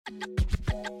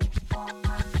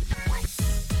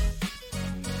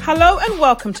Hello and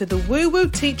welcome to the Woo Woo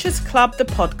Teachers Club, the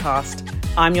podcast.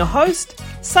 I'm your host,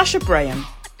 Sasha Braham.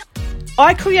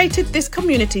 I created this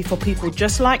community for people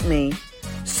just like me,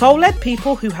 soul-led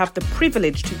people who have the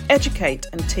privilege to educate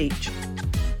and teach.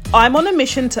 I'm on a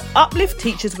mission to uplift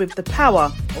teachers with the power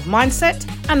of mindset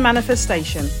and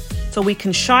manifestation so we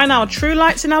can shine our true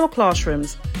lights in our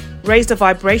classrooms, raise the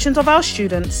vibrations of our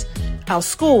students, our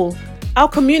school, our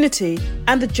community,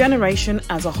 and the generation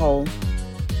as a whole.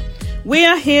 We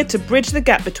are here to bridge the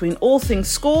gap between all things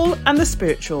school and the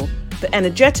spiritual, the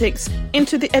energetics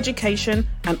into the education,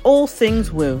 and all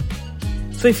things woo.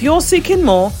 So if you're seeking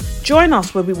more, join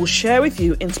us where we will share with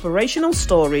you inspirational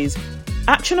stories,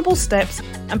 actionable steps,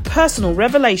 and personal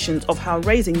revelations of how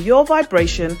raising your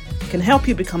vibration can help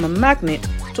you become a magnet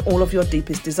to all of your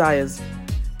deepest desires.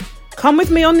 Come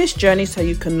with me on this journey so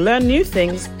you can learn new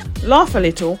things, laugh a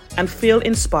little, and feel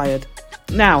inspired.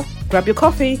 Now, grab your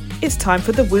coffee. It's time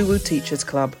for the Woo Woo Teachers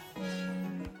Club.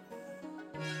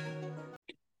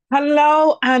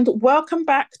 Hello, and welcome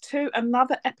back to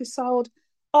another episode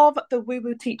of the Woo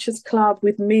Woo Teachers Club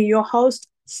with me, your host,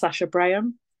 Sasha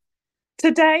Braham.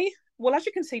 Today, well, as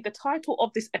you can see, the title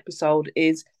of this episode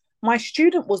is My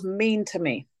Student Was Mean to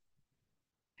Me.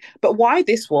 But why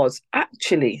this was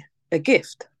actually a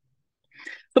gift.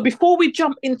 But before we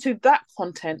jump into that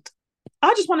content,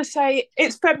 I just want to say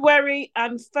it's February,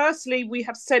 and firstly, we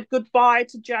have said goodbye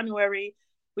to January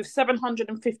with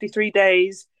 753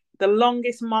 days, the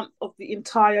longest month of the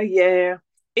entire year.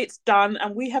 It's done,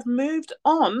 and we have moved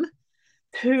on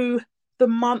to the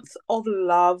month of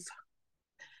love.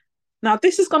 Now,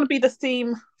 this is going to be the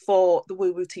theme for the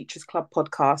Woo Woo Teachers Club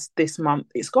podcast this month.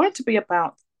 It's going to be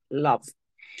about love.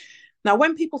 Now,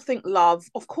 when people think love,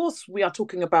 of course, we are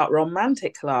talking about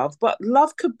romantic love, but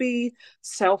love could be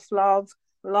self-love.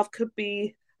 Love could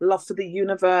be love for the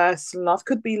universe. Love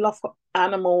could be love for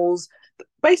animals.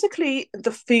 Basically,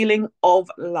 the feeling of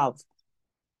love.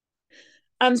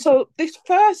 And so this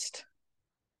first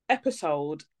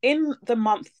episode in the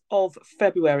month of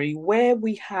February, where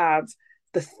we have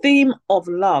the theme of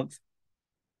love,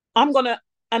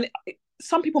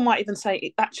 some people might even say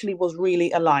it actually was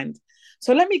really aligned.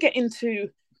 So let me get into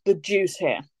the juice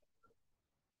here.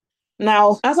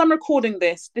 Now, as I'm recording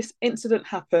this incident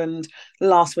happened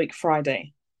last week,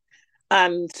 Friday.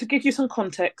 And to give you some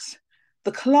context,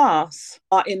 the class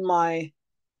are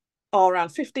around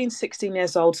 15, 16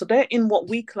 years old. So they're in what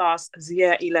we class as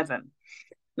year 11.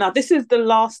 Now, this is the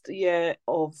last year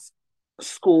of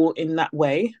school in that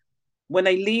way. When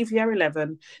they leave year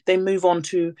 11, they move on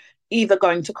to either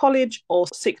going to college or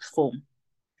sixth form.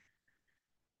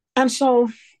 And so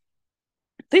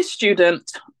this student,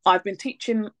 I've been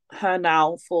teaching her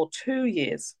now for 2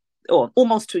 years, or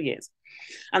almost 2 years.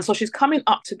 And so she's coming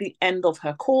up to the end of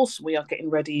her course. We are getting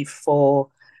ready for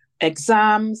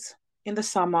exams in the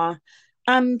summer.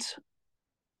 And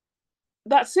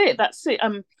that's it.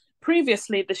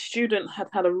 Previously, the student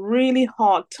had a really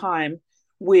hard time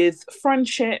with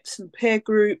friendships and peer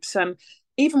groups, and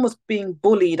even was being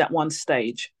bullied at one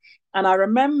stage. And I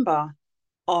remember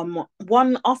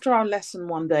after our lesson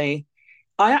one day,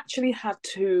 I actually had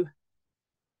to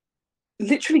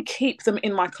literally keep them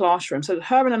in my classroom. So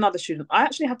her and another student, I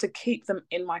actually had to keep them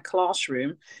in my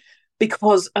classroom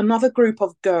because another group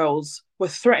of girls were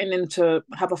threatening to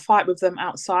have a fight with them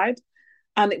outside.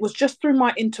 And it was just through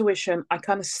my intuition, I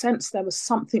kind of sensed there was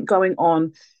something going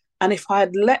on. And if I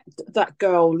had let that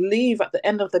girl leave at the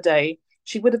end of the day,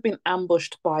 she would have been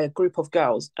ambushed by a group of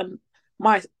girls. And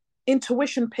my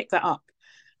intuition picked that up.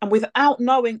 And without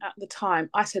knowing at the time,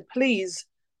 I said, please,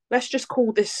 let's just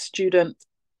call this student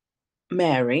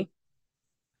Mary.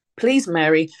 Please,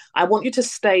 Mary, I want you to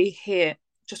stay here.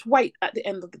 Just wait at the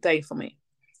end of the day for me.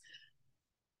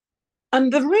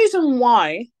 And the reason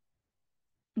why,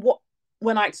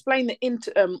 when I explained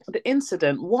the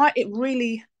incident, why it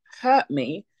really hurt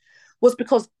me was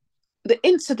because the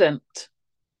incident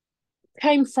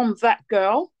came from that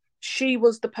girl. She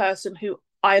was the person who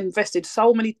I invested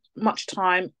much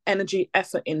time, energy,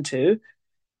 effort into.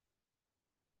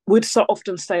 We'd so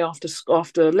often stay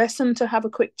after a lesson to have a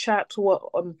quick chat or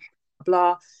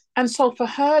blah. And so for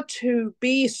her to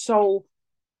be so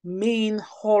mean,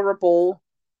 horrible,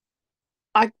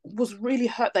 I was really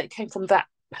hurt that it came from that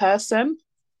person.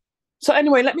 So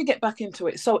anyway, let me get back into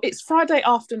it. So it's Friday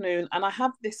afternoon and I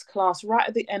have this class right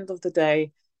at the end of the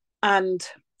day, and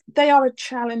they are a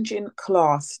challenging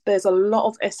class. There's a lot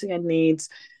of SEN needs.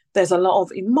 There's a lot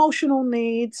of emotional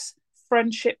needs,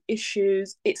 friendship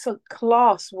issues. It's a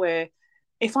class where,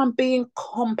 if I'm being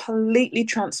completely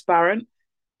transparent,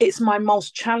 it's my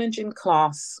most challenging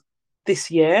class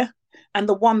this year, and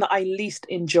the one that I least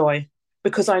enjoy,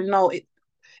 because I know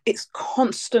it's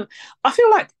constant. I feel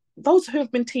like those who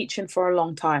have been teaching for a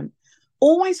long time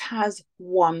always has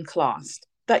one class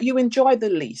that you enjoy the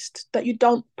least, that you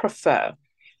don't prefer.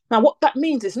 Now, what that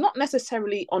means is not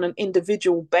necessarily on an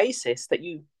individual basis that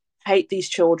you hate these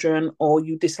children or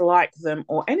you dislike them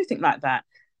or anything like that.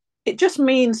 It just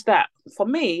means that for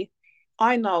me,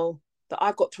 I know that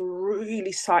I've got to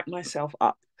really psych myself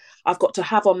up. I've got to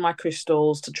have on my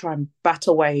crystals to try and bat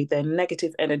away their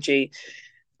negative energy.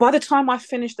 By the time I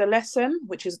finish the lesson,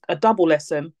 which is a double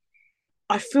lesson,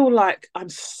 I feel like I'm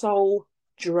so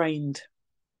drained.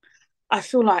 I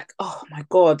feel like, oh my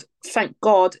God, thank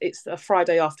God it's a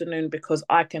Friday afternoon because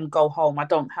I can go home. I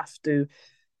don't have to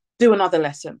do another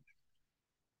lesson.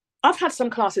 I've had some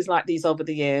classes like these over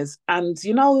the years, and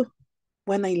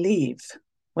when they leave,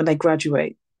 when they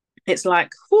graduate, it's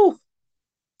like, oh,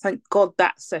 thank God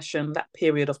that session, that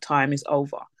period of time is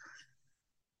over.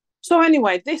 So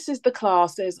anyway, this is the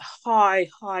class. There's high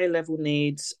level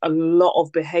needs, a lot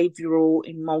of behavioral,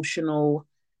 emotional,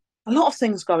 a lot of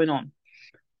things going on.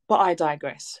 But I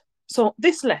digress. So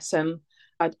this lesson,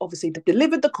 I'd obviously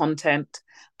delivered the content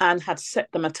and had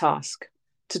set them a task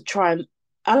to try and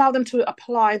allow them to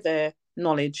apply their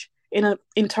knowledge in an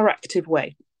interactive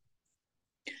way.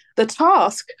 The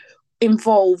task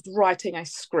involved writing a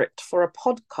script for a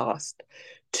podcast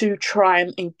to try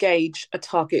and engage a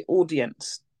target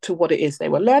audience to what it is they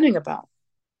were learning about.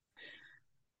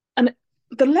 And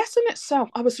the lesson itself,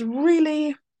 I was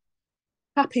really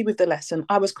happy with the lesson.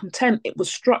 I was content. It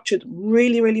was structured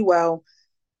really well.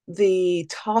 The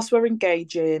tasks were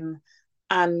engaging,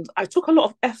 and I took a lot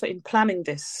of effort in planning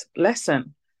this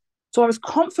lesson. So I was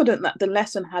confident that the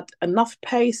lesson had enough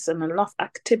pace and enough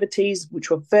activities which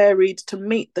were varied to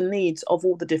meet the needs of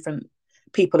all the different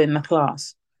people in the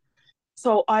class.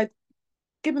 So I'd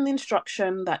given the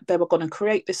instruction that they were going to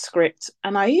create this script,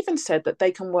 and I even said that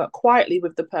they can work quietly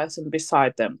with the person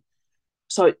beside them.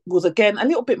 So it was, again, a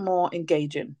little bit more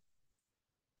engaging.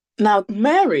 Now,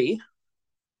 Mary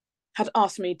had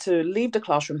asked me to leave the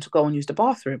classroom to go and use the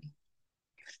bathroom.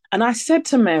 And I said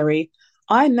to Mary,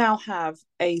 I now have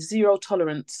a zero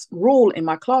tolerance rule in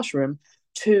my classroom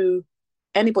to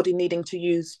anybody needing to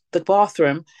use the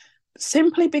bathroom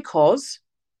simply because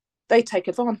they take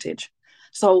advantage.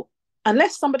 So,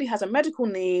 unless somebody has a medical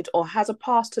need or has a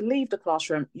pass to leave the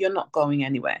classroom, you're not going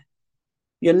anywhere.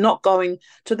 You're not going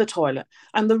to the toilet.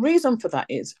 And the reason for that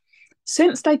is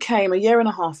since they came a year and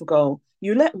a half ago,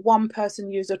 you let one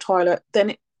person use the toilet,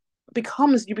 then you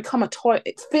become a toilet.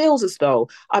 It feels as though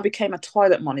I became a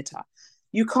toilet monitor.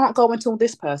 You can't go until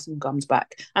this person comes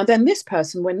back. And then this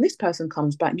person, when this person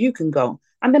comes back, you can go.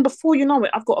 And then before you know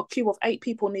it, I've got a queue of 8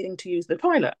 people needing to use the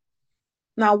toilet.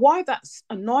 Now, why that's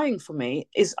annoying for me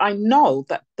is I know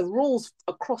that the rules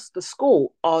across the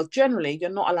school are generally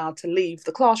you're not allowed to leave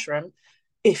the classroom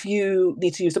if you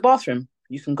need to use the bathroom.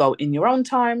 You can go in your own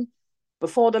time,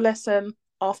 before the lesson,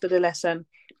 after the lesson,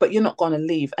 but you're not going to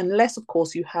leave unless, of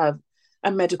course, you have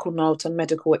a medical note, a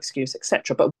medical excuse,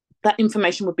 etc. But that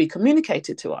information would be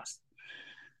communicated to us.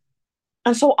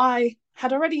 And so I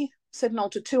had already said no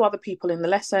to 2 other people in the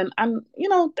lesson, and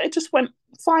they just went,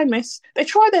 fine, miss. They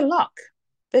try their luck.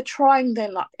 They're trying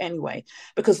their luck anyway,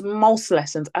 because most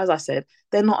lessons, as I said,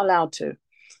 they're not allowed to.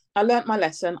 I learnt my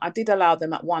lesson. I did allow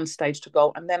them at one stage to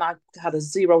go, and then I had a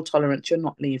zero tolerance. You're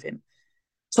not leaving.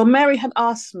 So Mary had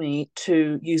asked me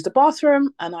to use the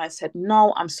bathroom, and I said,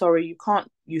 no, I'm sorry, you can't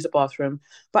use the bathroom.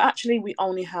 But actually, we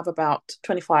only have about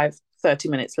 25, 30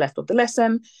 minutes left of the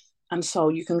lesson, and so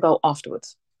you can go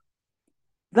afterwards.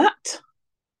 That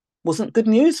wasn't good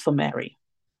news for Mary.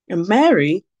 And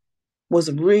Mary was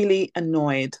really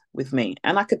annoyed with me.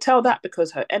 And I could tell that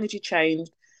because her energy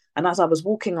changed. And as I was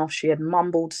walking off, she had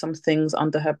mumbled some things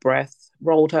under her breath,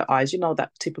 rolled her eyes,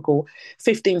 that typical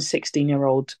 15,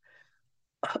 16-year-old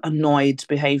annoyed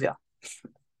behavior.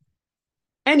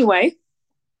 Anyway,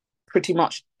 pretty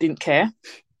much didn't care,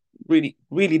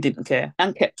 really didn't care,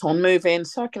 and kept on moving,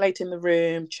 circulating the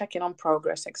room, checking on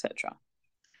progress, etc.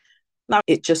 Now,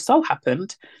 it just so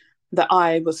happened that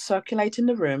I was circulating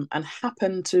the room and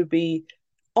happened to be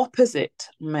opposite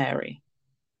Mary,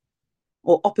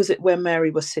 or opposite where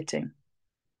Mary was sitting.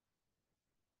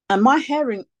 And my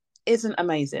hearing isn't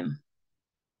amazing.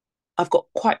 I've got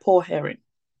quite poor hearing.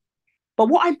 But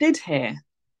what I did hear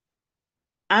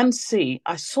and see,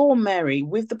 I saw Mary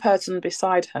with the person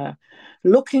beside her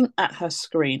looking at her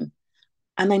screen,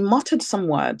 and they muttered some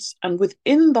words. And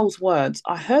within those words,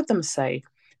 I heard them say,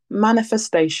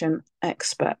 manifestation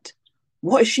expert.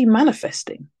 What is she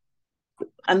manifesting?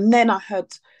 And then I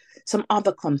heard some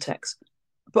other context.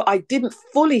 but I didn't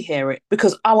fully hear it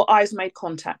because our eyes made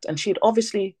contact and she'd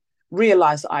obviously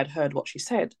realized that I'd heard what she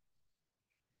said.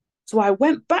 So I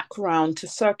went back round to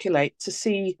circulate to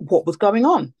see what was going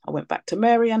on. I went back to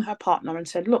Mary and her partner and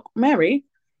said, look, Mary,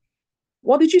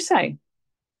 what did you say?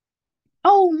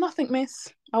 Oh, nothing, miss.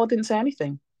 I didn't say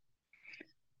anything.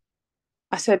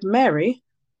 I said, Mary,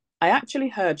 I actually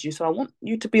heard you, so I want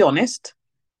you to be honest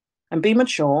and be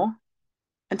mature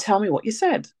and tell me what you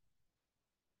said.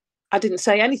 I didn't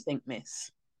say anything,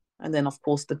 miss. And then, of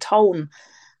course, the tone,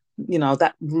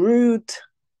 that rude,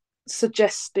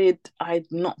 suggested, I'm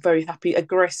not very happy,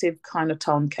 aggressive kind of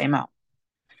tone came out.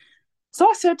 So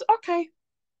I said, okay,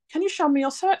 can you show me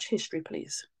your search history,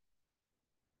 please?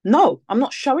 No, I'm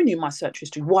not showing you my search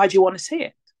history. Why do you want to see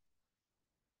it?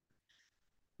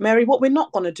 Mary, what we're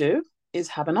not going to do is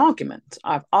have an argument.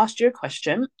 I've asked you a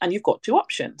question and you've got two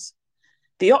options.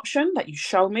 The option that you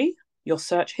show me your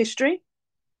search history,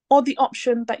 or the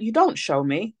option that you don't show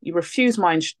me, you refuse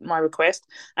my request,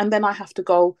 and then I have to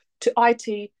go to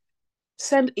IT,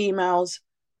 send emails,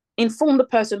 inform the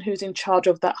person who's in charge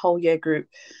of that whole year group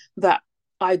that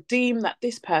I deem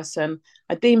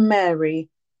Mary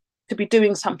to be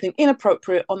doing something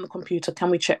inappropriate on the computer. Can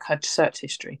we check her search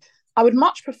history? I would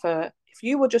much prefer if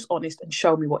you were just honest and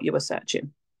show me what you were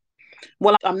searching.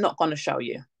 Well, I'm not going to show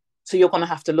you. So you're going to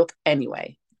have to look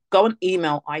anyway. Go and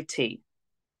email IT.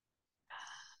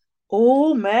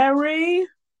 Oh, Mary.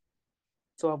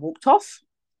 So I walked off.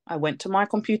 I went to my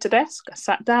computer desk. I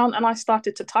sat down and I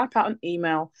started to type out an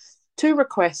email to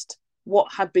request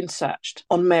what had been searched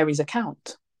on Mary's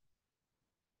account.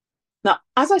 Now,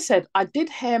 as I said, I did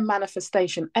hear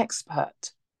manifestation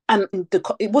expert, and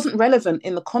it wasn't relevant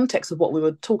in the context of what we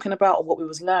were talking about or what we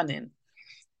was learning.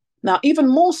 Now, even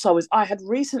more so is I had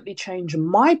recently changed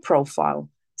my profile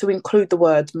to include the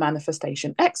words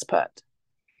manifestation expert.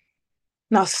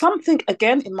 Now, something,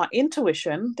 again, in my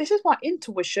intuition, this is why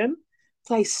intuition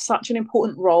plays such an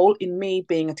important role in me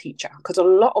being a teacher, because a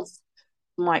lot of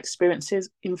my experiences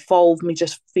involve me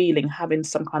just feeling, having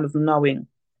some kind of knowing.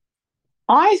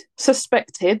 I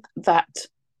suspected that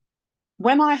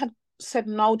when I had said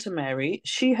no to Mary,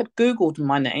 she had Googled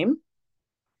my name,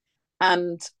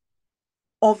 and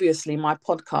obviously my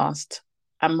podcast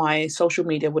and my social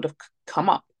media would have come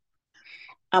up.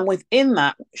 And within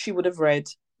that, she would have read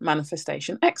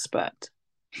manifestation expert.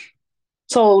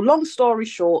 So long story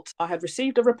short, I had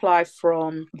received a reply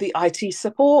from the IT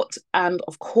support. And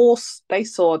of course, they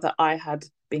saw that I had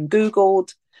been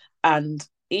Googled and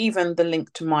even the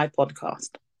link to my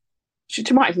podcast. She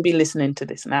might even be listening to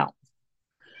this now.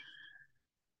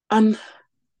 And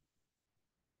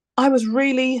I was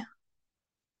really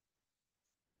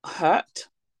hurt,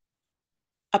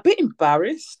 a bit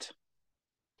embarrassed,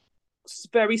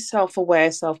 very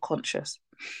self-aware, self-conscious.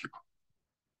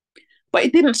 But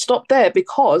it didn't stop there,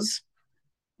 because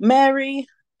Mary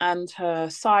and her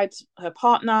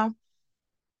partner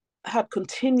had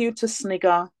continued to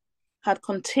snigger, had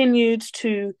continued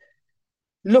to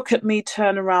look at me,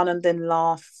 turn around and then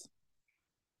laugh.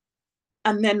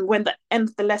 And then when the end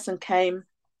of the lesson came,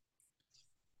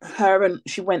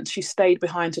 she stayed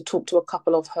behind to talk to a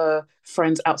couple of her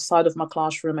friends outside of my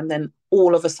classroom. And then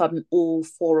all of a sudden, all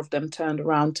four of them turned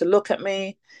around to look at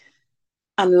me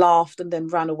and laughed and then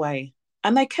ran away.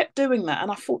 And they kept doing that.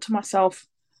 And I thought to myself,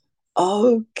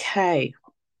 okay,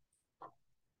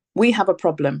 we have a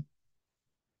problem.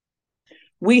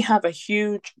 We have a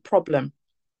huge problem.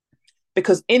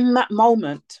 Because in that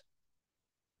moment,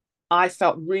 I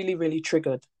felt really, really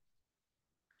triggered.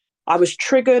 I was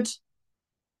triggered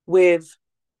with,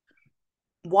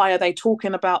 why are they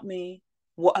talking about me?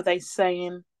 What are they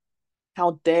saying?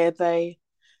 How dare they?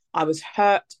 I was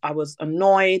hurt. I was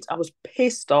annoyed. I was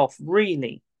pissed off,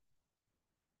 really.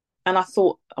 And I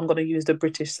thought, I'm going to use the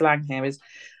British slang here, is,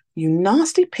 you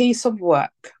nasty piece of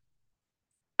work.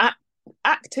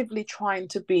 Actively trying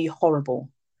to be horrible.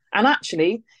 And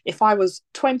actually, if I was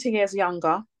 20 years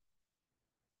younger,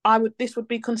 this would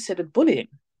be considered bullying.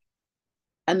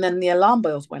 And then the alarm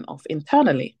bells went off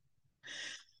internally.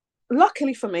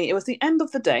 Luckily for me, it was the end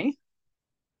of the day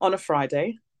on a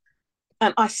Friday,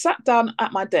 and I sat down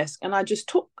at my desk and I just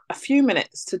took a few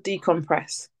minutes to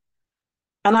decompress.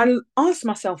 And I asked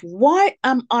myself, why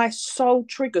am I so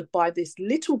triggered by this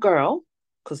little girl,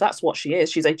 because that's what she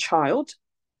is, she's a child,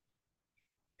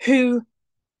 who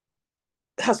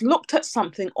has looked at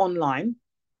something online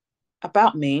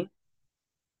about me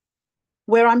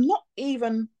where I'm not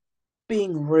even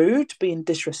being rude, being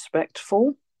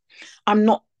disrespectful. I'm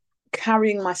not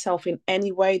carrying myself in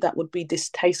any way that would be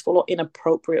distasteful or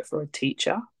inappropriate for a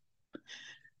teacher.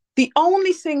 The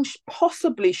only thing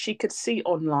possibly she could see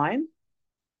online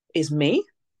is me,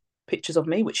 pictures of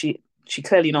me, which she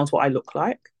clearly knows what I look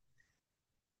like.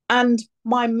 And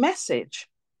my message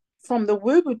from the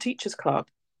Woo Woo Teachers Club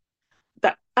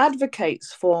that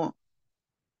advocates for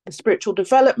the spiritual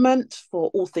development, for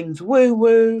all things woo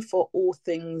woo, for all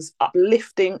things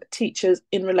uplifting teachers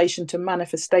in relation to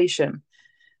manifestation,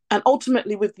 and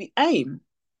ultimately with the aim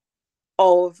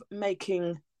of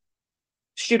making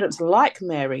students like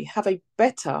Mary have a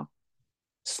better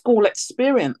school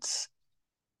experience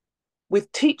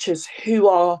with teachers who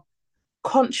are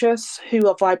conscious, who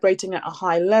are vibrating at a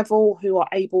high level, who are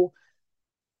able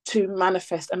to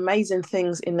manifest amazing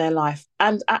things in their life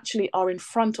and actually are in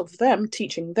front of them,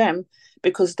 teaching them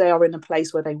because they are in a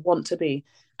place where they want to be,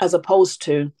 as opposed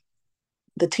to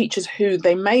the teachers who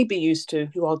they may be used to,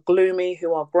 who are gloomy,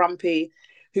 who are grumpy,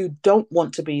 who don't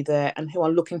want to be there, and who are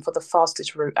looking for the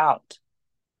fastest route out.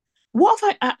 What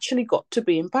have I actually got to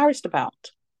be embarrassed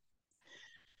about?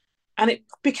 And it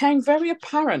became very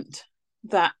apparent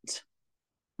that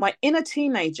my inner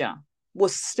teenager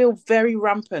was still very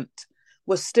rampant,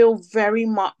 was still very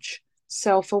much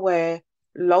self-aware,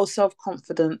 low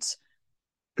self-confidence,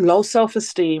 low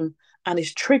self-esteem, and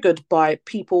is triggered by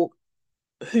people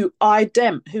who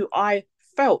I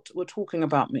felt were talking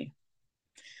about me.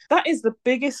 That is the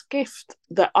biggest gift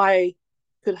that I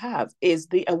could have, is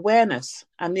the awareness.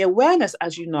 And the awareness,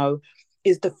 as you know,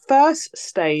 is the first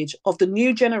stage of the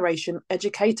new generation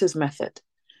educators method,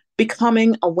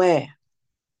 becoming aware.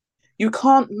 You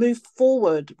can't move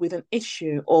forward with an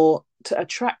issue or to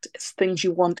attract things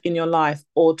you want in your life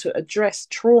or to address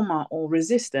trauma or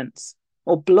resistance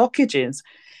or blockages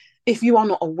if you are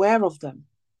not aware of them.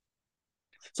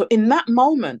 So in that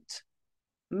moment,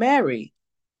 Mary,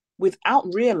 without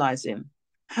realizing,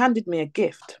 handed me a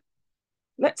gift.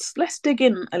 Let's dig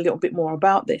in a little bit more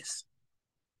about this.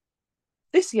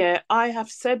 This year, I have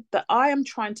said that I am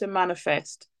trying to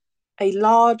manifest a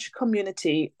large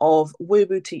community of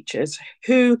woo-woo teachers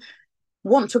who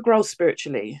want to grow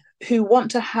spiritually, who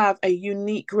want to have a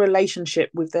unique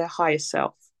relationship with their higher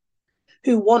self,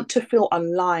 who want to feel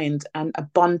aligned and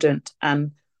abundant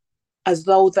and as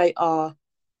though they are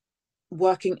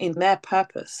working in their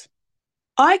purpose.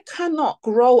 I cannot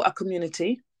grow a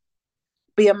community,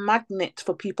 be a magnet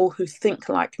for people who think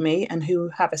like me and who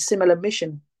have a similar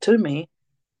mission to me,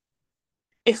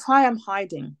 if I am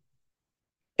hiding,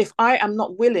 if I am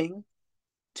not willing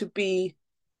to be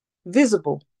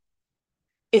visible,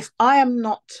 if I am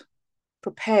not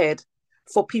prepared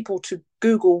for people to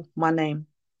Google my name.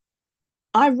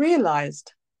 I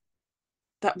realized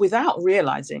that without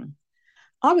realizing,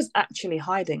 I was actually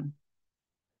hiding.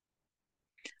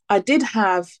 I did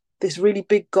have this really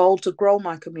big goal to grow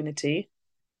my community,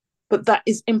 but that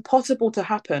is impossible to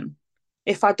happen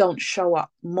if I don't show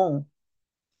up more,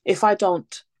 if I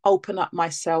don't open up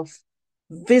myself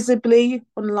visibly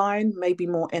online, maybe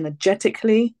more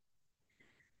energetically.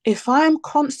 If I'm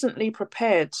constantly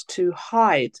prepared to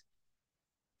hide,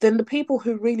 then the people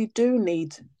who really do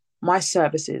need my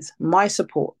services, my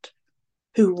support,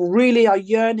 who really are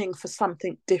yearning for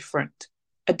something different,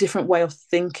 a different way of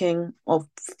thinking, of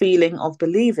feeling, of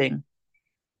believing,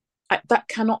 that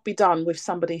cannot be done with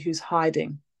somebody who's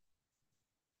hiding.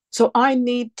 So I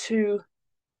need to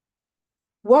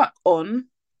work on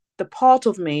the part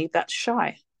of me that's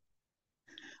shy.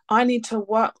 I need to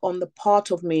work on the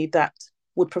part of me that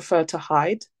would prefer to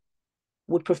hide,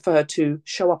 would prefer to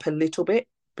show up a little bit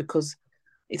because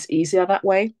it's easier that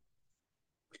way.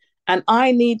 And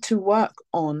I need to work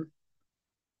on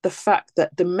the fact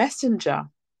that the messenger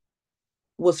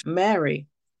was Mary,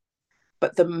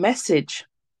 but the message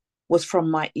was from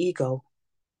my ego.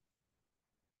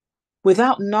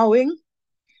 Without knowing,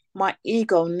 my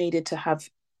ego needed to have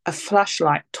a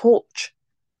flashlight torch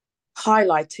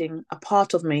highlighting a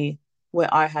part of me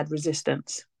where I had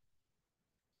resistance.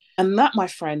 And that, my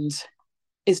friends,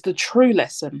 is the true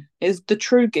lesson, is the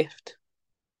true gift.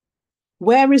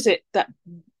 Where is it that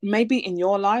maybe in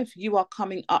your life you are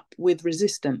coming up with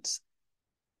resistance?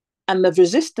 And the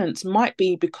resistance might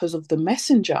be because of the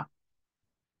messenger.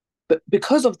 But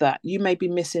because of that, you may be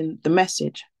missing the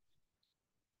message.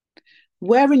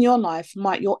 Where in your life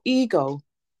might your ego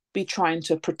be trying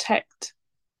to protect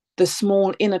the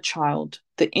small inner child,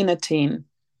 the inner teen,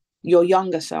 your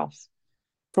younger self,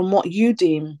 from what you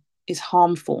deem is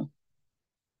harmful?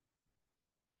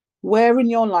 Where in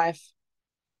your life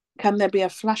can there be a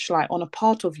flashlight on a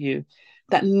part of you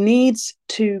that needs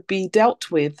to be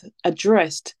dealt with,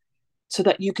 addressed, so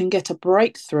that you can get a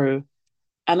breakthrough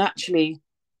and actually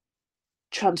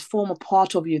transform a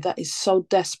part of you that is so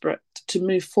desperate to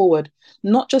move forward,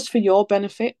 not just for your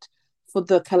benefit, for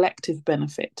the collective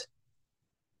benefit,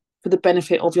 for the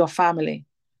benefit of your family,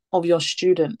 of your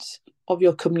students, of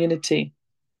your community,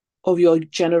 of your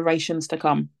generations to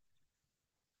come.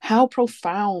 How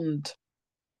profound.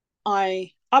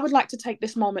 I would like to take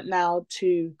this moment now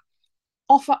to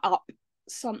offer up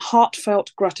some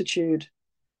heartfelt gratitude.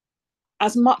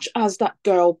 As much as that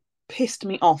girl pissed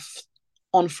me off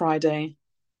on Friday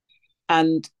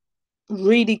and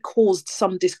really caused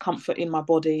some discomfort in my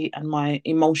body and my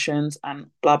emotions and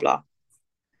blah, blah,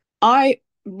 I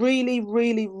really,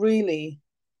 really, really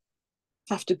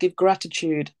have to give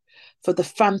gratitude for the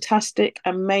fantastic,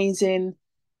 amazing,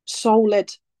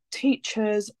 soul-led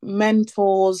teachers,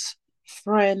 mentors,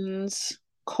 friends,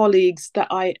 colleagues that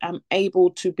I am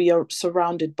able to be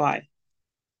surrounded by,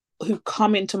 who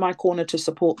come into my corner to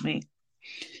support me.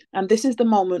 And this is the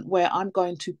moment where I'm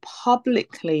going to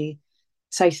publicly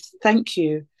say thank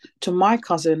you to my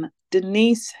cousin,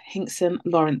 Denise Hinkson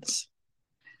Lawrence.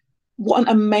 What an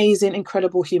amazing,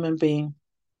 incredible human being.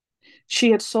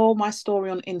 She had saw my story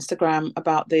on Instagram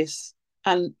about this,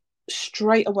 and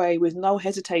straight away, with no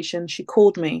hesitation, she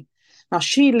called me. Now,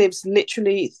 she lives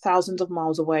literally thousands of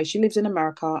miles away. She lives in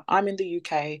America. I'm in the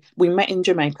UK. We met in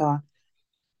Jamaica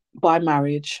by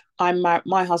marriage.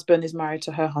 My husband is married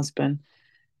to her husband.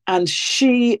 And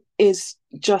she is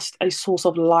just a source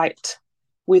of light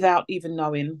without even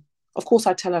knowing. Of course,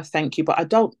 I tell her thank you, but I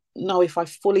don't know if I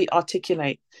fully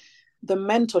articulate the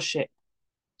mentorship,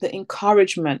 the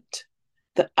encouragement,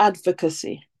 the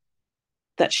advocacy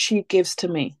that she gives to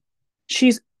me.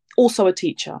 She's also a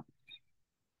teacher,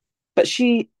 but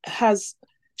she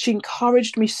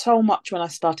encouraged me so much when I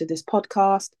started this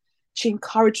podcast. She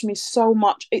encouraged me so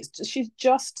much. She's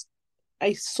just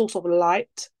a source of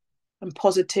light and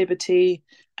positivity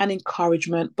and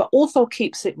encouragement, but also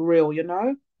keeps it real,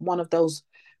 one of those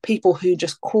people who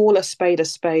just call a spade,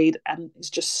 and it's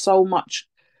just so much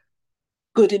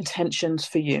good intentions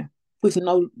for you with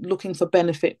no looking for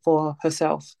benefit for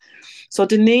herself. So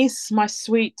Denise, my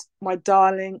sweet, my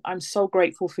darling, I'm so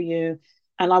grateful for you.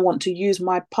 And I want to use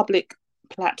my public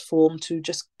platform to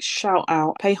just shout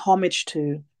out, pay homage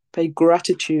to, pay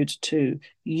gratitude to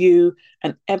you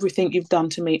and everything you've done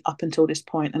to me up until this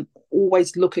point, and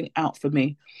always looking out for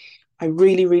me. I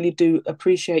really, really do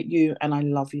appreciate you, and I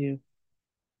love you.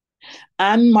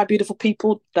 And my beautiful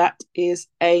people, that is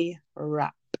a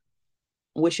wrap.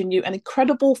 Wishing you an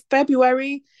incredible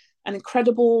February, an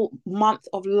incredible month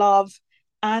of love,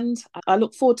 and I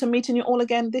look forward to meeting you all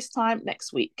again this time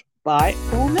next week. Bye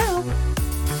for now.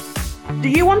 Do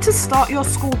you want to start your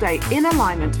school day in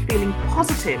alignment, feeling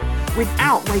positive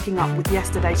without waking up with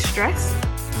yesterday's stress?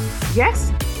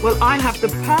 Yes? Well, I have the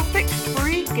perfect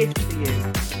free gift for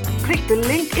you. Click the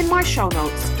link in my show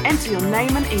notes, enter your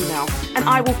name and email, and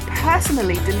I will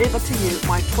personally deliver to you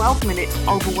my 12-minute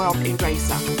Overwhelm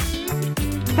Eraser.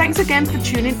 Thanks again for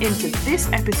tuning into this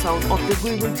episode of the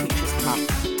Woo Woo Teachers Club.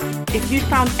 If you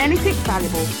found anything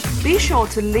valuable, be sure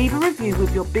to leave a review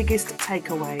with your biggest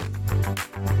takeaway.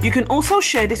 You can also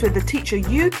share this with the teacher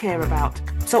you care about,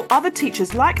 so other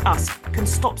teachers like us can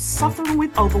stop suffering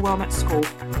with overwhelm at school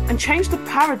and change the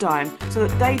paradigm so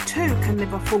that they too can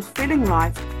live a fulfilling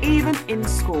life even in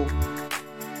school.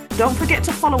 Don't forget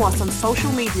to follow us on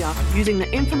social media using the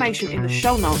information in the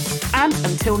show notes. And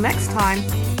until next time,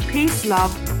 peace,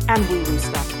 love, and woo-woo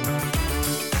stuff.